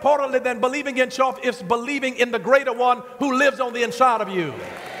more importantly than believing in yourself is believing in the greater one who lives on the inside of you.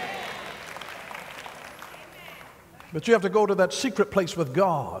 But you have to go to that secret place with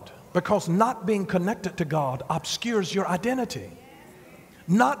God, because not being connected to God obscures your identity.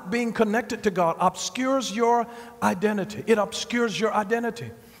 Not being connected to God obscures your identity. It obscures your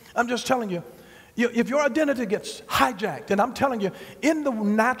identity. I'm just telling you, if your identity gets hijacked, and I'm telling you, in the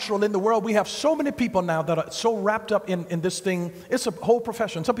natural, in the world, we have so many people now that are so wrapped up in this thing. It's a whole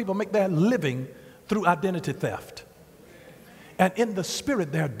profession. Some people make their living through identity theft. And in the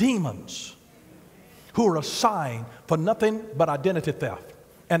spirit, there are demons who are assigned for nothing but identity theft.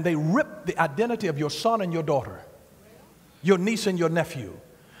 And they rip the identity of your son and your daughter, your niece and your nephew,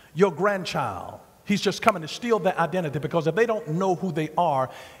 your grandchild. He's just coming to steal their identity, because if they don't know who they are,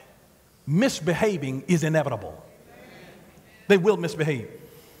 misbehaving is inevitable. They will misbehave.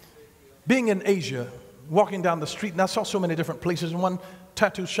 Being in Asia, walking down the street, and I saw so many different places. In one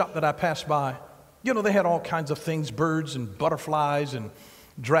tattoo shop that I passed by, you know, they had all kinds of things, birds and butterflies and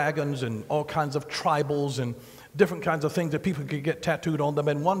dragons and all kinds of tribals and different kinds of things that people could get tattooed on them.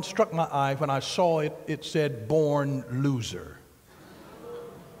 And one struck my eye when I saw it. It said, "Born Loser."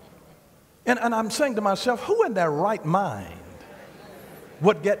 And I'm saying to myself, who in their right mind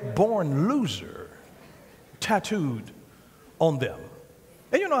would get "Born Loser" tattooed on them?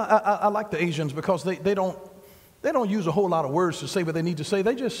 And you know, I like the Asians because they don't use a whole lot of words to say what they need to say.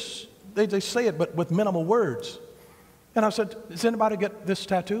 They say it, but with minimal words. And I said, does anybody get this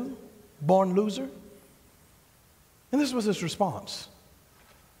tattoo? "Born Loser"? And this was his response.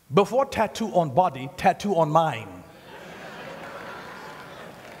 Before tattoo on body, tattoo on mind.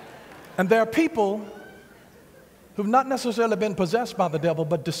 And there are people who've not necessarily been possessed by the devil,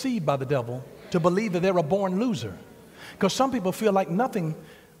 but deceived by the devil to believe that they're a born loser. Because some people feel like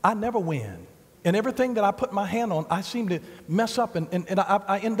I never win. And everything that I put my hand on, I seem to mess up, and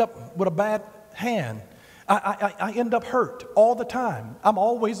I end up with a bad hand. I end up hurt all the time. I'm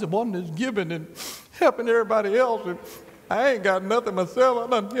always the one that's giving and helping everybody else, and I ain't got nothing myself.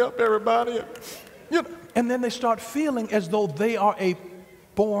 I done help everybody. And then they start feeling as though they are a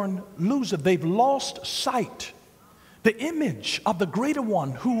born loser. They've lost sight. The image of the greater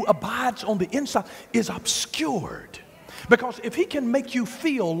one who abides on the inside is obscured. Because if he can make you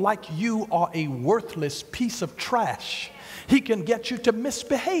feel like you are a worthless piece of trash, he can get you to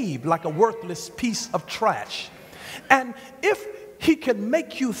misbehave like a worthless piece of trash. And if he can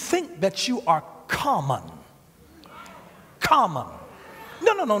make you think that you are common.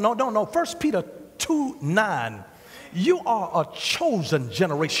 No. 1 Peter 2:9. You are a chosen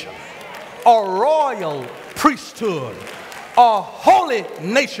generation, a royal priesthood, a holy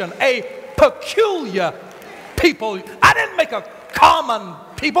nation, a peculiar people. I didn't make a common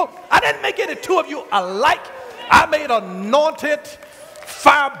people. I didn't make any two of you alike. I made anointed,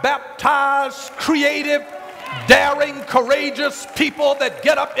 fire-baptized, creative, daring, courageous people that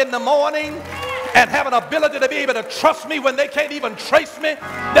get up in the morning and have an ability to be able to trust me when they can't even trace me,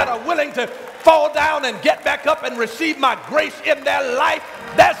 that are willing to fall down and get back up and receive my grace in their life.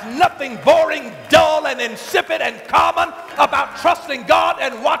 There's nothing boring, dull, and insipid and common about trusting God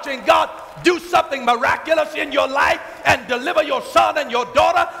and watching God do something miraculous in your life and deliver your son and your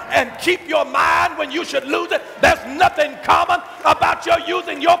daughter and keep your mind when you should lose it. There's nothing common about your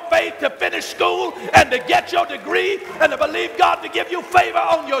using your faith to finish school and to get your degree and to believe God to give you favor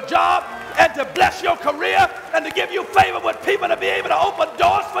on your job and to bless your career and to give you favor with people to be able to open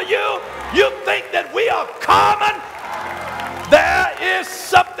doors for you. You think that we are common? There is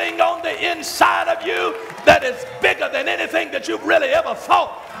something on the inside of you that is bigger than anything that you've really ever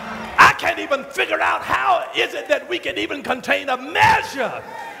thought. I can't even figure out how is it that we can even contain a measure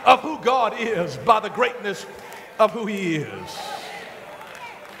of who God is by the greatness of who he is.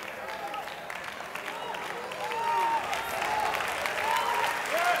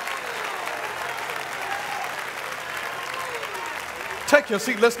 Take your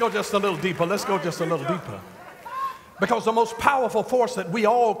seat. Let's go just a little deeper. Let's go just a little deeper. Because the most powerful force that we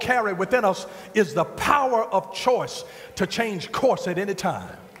all carry within us is the power of choice to change course at any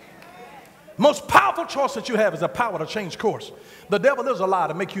time. Most powerful choice that you have is the power to change course. The devil is a lie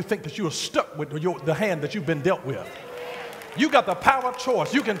to make you think that you are stuck with the hand that you've been dealt with. You got the power of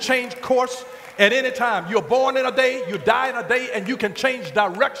choice. You can change course at any time. You're born in a day, you die in a day, and you can change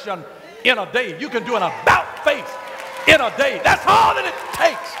direction in a day. You can do an about face in a day. That's all that it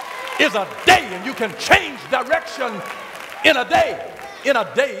takes is a day, and you can change direction in a day, in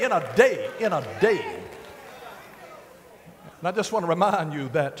a day, in a day, in a day. And I just want to remind you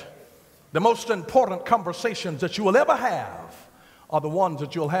that the most important conversations that you will ever have are the ones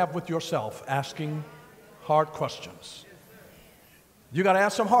that you'll have with yourself, asking hard questions. You got to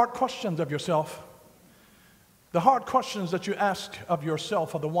ask some hard questions of yourself. The hard questions that you ask of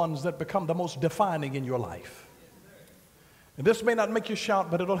yourself are the ones that become the most defining in your life. And this may not make you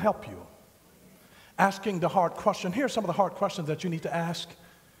shout, but it'll help you. Asking the hard question. Here are some of the hard questions that you need to ask.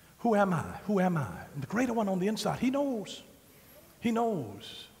 Who am I? Who am I? And the greater one on the inside, he knows. He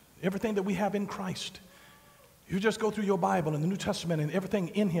knows everything that we have in Christ. You just go through your Bible and the New Testament and everything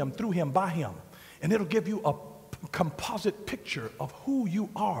in him, through him, by him, and it'll give you a composite picture of who you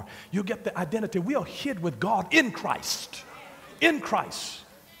are. You'll get the identity. We are hid with God in Christ. In Christ.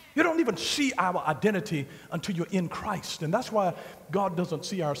 You don't even see our identity until you're in Christ. And that's why God doesn't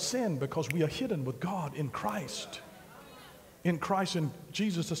see our sin, because we are hidden with God in Christ. In Christ, and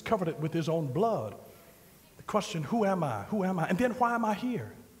Jesus has covered it with his own blood. The question, who am I? Who am I? And then why am I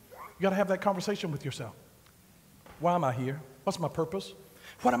here? You got to have that conversation with yourself. Why am I here? What's my purpose?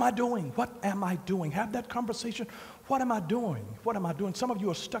 What am I doing? What am I doing? Have that conversation. What am I doing? What am I doing? Some of you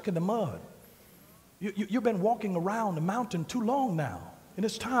are stuck in the mud. You've been walking around the mountain too long now. And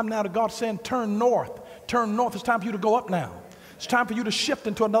it's time now that God's saying, turn north. Turn north. It's time for you to go up now. It's time for you to shift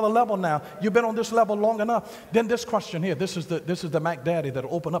into another level now. You've been on this level long enough. Then this question here, this is the Mac Daddy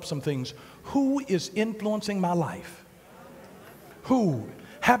that'll open up some things. Who is influencing my life? Who?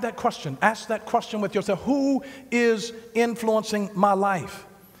 Have that question. Ask that question with yourself. Who is influencing my life?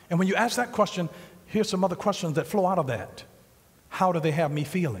 And when you ask that question, here's some other questions that flow out of that. How do they have me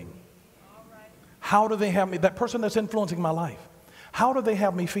feeling? How do they have me, that person that's influencing my life, how do they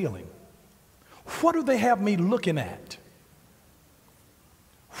have me feeling? What do they have me looking at?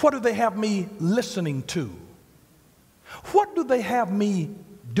 What do they have me listening to? What do they have me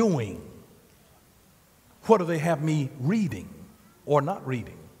doing? What do they have me reading or not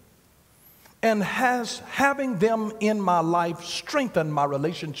reading? And has having them in my life strengthened my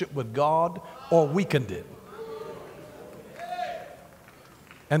relationship with God or weakened it?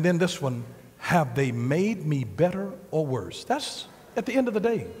 And then this one, have they made me better or worse? That's at the end of the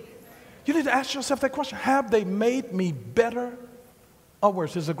day. You need to ask yourself that question. Have they made me better or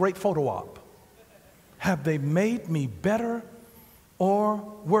worse? It's a great photo op. Have they made me better or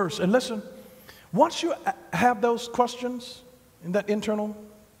worse? And listen, once you have those questions, in that internal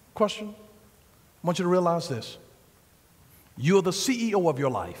question, I want you to realize this. You're the CEO of your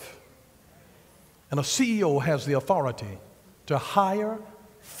life. And a CEO has the authority to hire,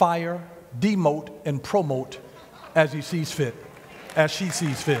 fire, demote, and promote as he sees fit, as she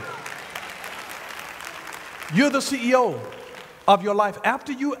sees fit. You're the CEO of your life.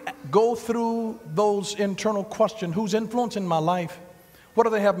 After you go through those internal questions, who's influencing my life? What do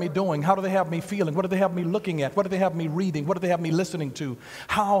they have me doing? How do they have me feeling? What do they have me looking at? What do they have me reading? What do they have me listening to?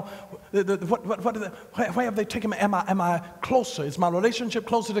 Where have they taken me? Am I closer? Is my relationship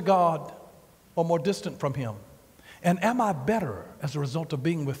closer to God or more distant from him? And am I better as a result of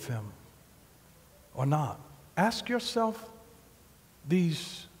being with him or not? Ask yourself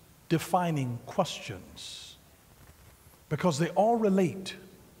these defining questions, because they all relate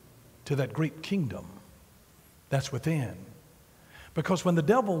to that great kingdom that's within. Because when the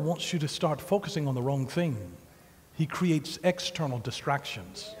devil wants you to start focusing on the wrong thing, he creates external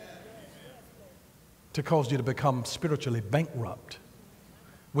distractions to cause you to become spiritually bankrupt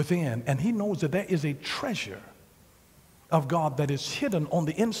within. And he knows that there is a treasure of God that is hidden on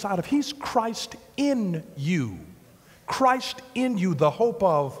the inside of. He's Christ in you. Christ in you, the hope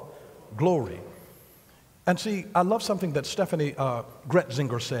of glory. And see, I love something that Stephanie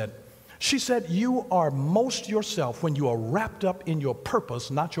Gretzinger said. She said, you are most yourself when you are wrapped up in your purpose,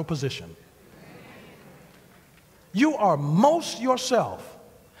 not your position. You are most yourself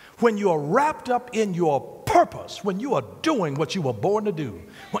when you are wrapped up in your purpose, when you are doing what you were born to do,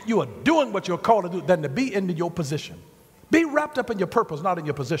 when you are doing what you're called to do, than to be in your position. Be wrapped up in your purpose, not in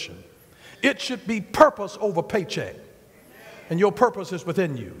your position. It should be purpose over paycheck. And your purpose is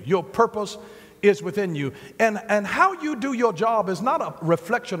within you. Your purpose is within you. And how you do your job is not a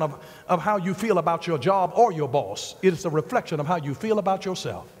reflection of how you feel about your job or your boss. It is a reflection of how you feel about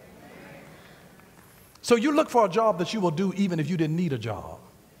yourself. So you look for a job that you will do even if you didn't need a job.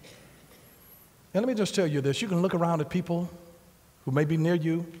 And let me just tell you this. You can look around at people who may be near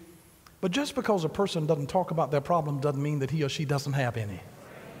you, but just because a person doesn't talk about their problem doesn't mean that he or she doesn't have any.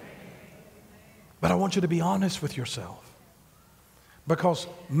 But I want you to be honest with yourself. Because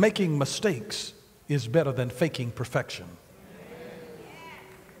making mistakes is better than faking perfection.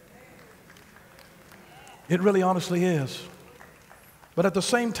 It really honestly is. But at the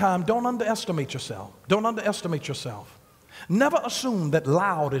same time, don't underestimate yourself. Don't underestimate yourself. Never assume that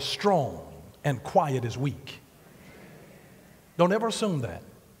loud is strong and quiet is weak. Don't ever assume that.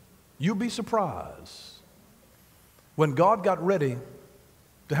 You'll be surprised when God got ready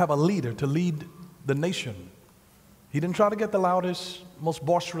to have a leader to lead the nation. He didn't try to get the loudest, most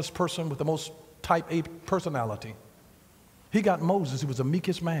boisterous person with the most type A personality. He got Moses, who was the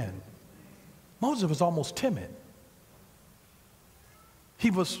meekest man. Moses was almost timid.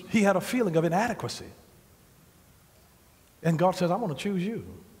 He had a feeling of inadequacy. And God says, I want to choose you.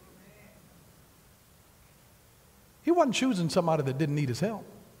 He wasn't choosing somebody that didn't need his help.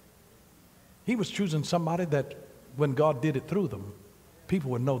 He was choosing somebody that when God did it through them,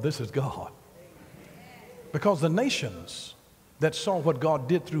 people would know this is God. Because the nations that saw what God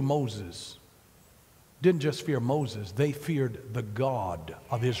did through Moses didn't just fear Moses, they feared the God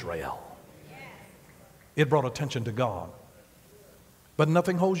of Israel. It brought attention to God. But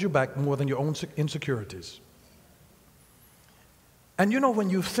nothing holds you back more than your own insecurities. And you know, when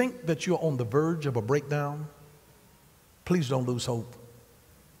you think that you're on the verge of a breakdown, please don't lose hope.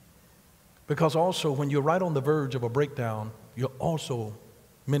 Because also, when you're right on the verge of a breakdown, you're also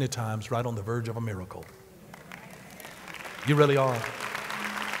many times right on the verge of a miracle. You really are.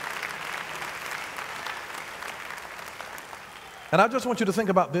 And I just want you to think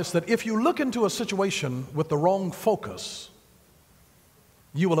about this, that if you look into a situation with the wrong focus,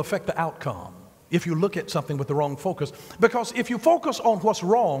 you will affect the outcome. If you look at something with the wrong focus. Because if you focus on what's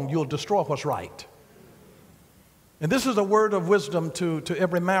wrong, you'll destroy what's right. And this is a word of wisdom to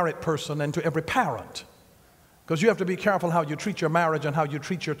every married person and to every parent. Because you have to be careful how you treat your marriage and how you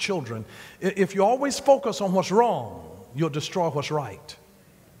treat your children. If you always focus on what's wrong, you'll destroy what's right.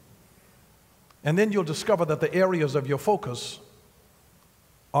 And then you'll discover that the areas of your focus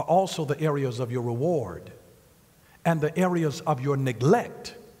are also the areas of your reward. And the areas of your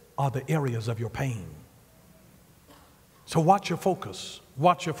neglect are the areas of your pain. So watch your focus.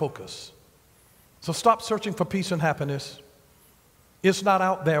 Watch your focus. So stop searching for peace and happiness. It's not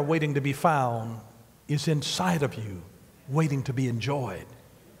out there waiting to be found. It's inside of you waiting to be enjoyed.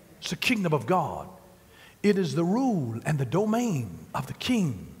 It's the kingdom of God. It is the rule and the domain of the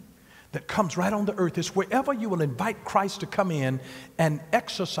King that comes right on the earth. It's wherever you will invite Christ to come in and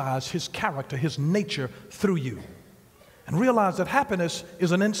exercise his character, his nature through you. And realize that happiness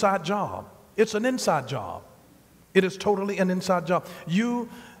is an inside job. It's an inside job. It is totally an inside job. You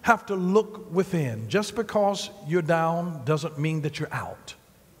have to look within. Just because you're down doesn't mean that you're out.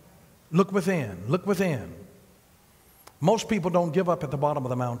 Look within. Look within. Most people don't give up at the bottom of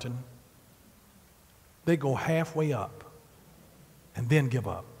the mountain. They go halfway up and then give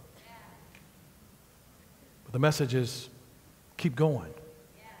up. But the message is, keep going.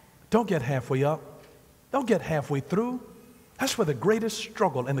 Don't get halfway up. Don't get halfway through. That's where the greatest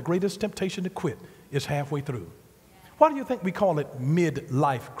struggle and the greatest temptation to quit is halfway through. Why do you think we call it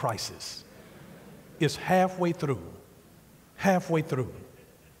midlife crisis? It's halfway through. Halfway through.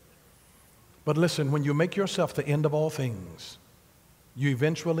 But listen, when you make yourself the end of all things, you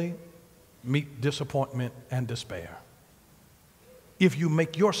eventually meet disappointment and despair. If you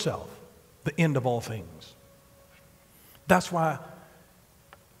make yourself the end of all things. That's why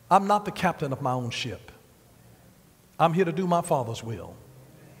I'm not the captain of my own ship. I'm here to do my Father's will.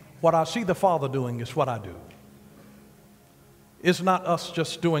 What I see the Father doing is what I do. It's not us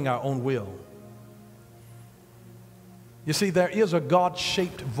just doing our own will. You see, there is a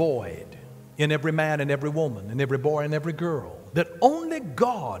God-shaped void in every man and every woman, and every boy and every girl that only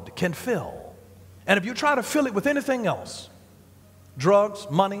God can fill. And if you try to fill it with anything else, drugs,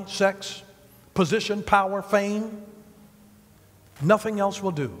 money, sex, position, power, fame, nothing else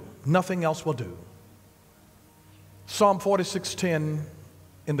will do. Nothing else will do. Psalm 46:10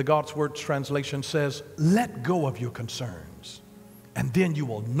 in the God's Word translation says, "Let go of your concerns, and then you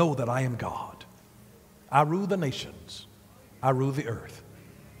will know that I am God. I rule the nations. I rule the earth."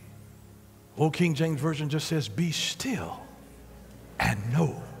 Old King James Version just says, "Be still and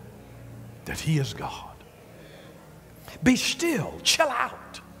know that He is God." Be still. Chill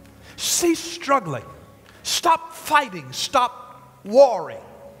out. Cease struggling. Stop fighting. Stop warring.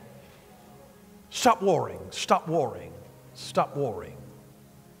 Stop worrying. Stop worrying. Stop worrying.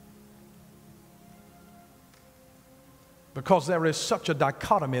 Because there is such a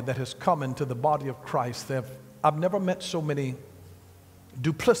dichotomy that has come into the body of Christ. I've never met so many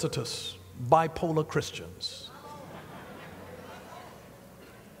duplicitous, bipolar Christians.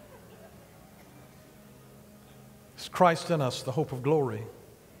 It's Christ in us, the hope of glory.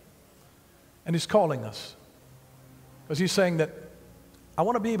 And He's calling us. Because He's saying that I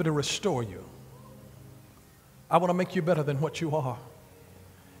want to be able to restore you. I want to make you better than what you are.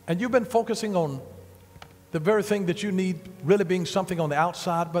 And you've been focusing on the very thing that you need really being something on the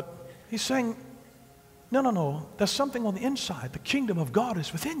outside, but He's saying, no, there's something on the inside. The kingdom of God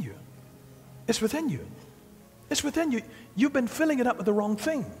is within you. It's within you. It's within you. You've been filling it up with the wrong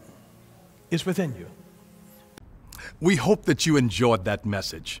thing. It's within you. We hope that you enjoyed that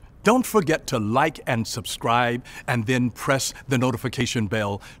message. Don't forget to like and subscribe and then press the notification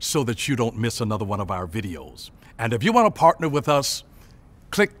bell so that you don't miss another one of our videos. And if you want to partner with us,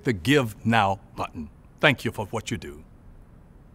 click the Give Now button. Thank you for what you do.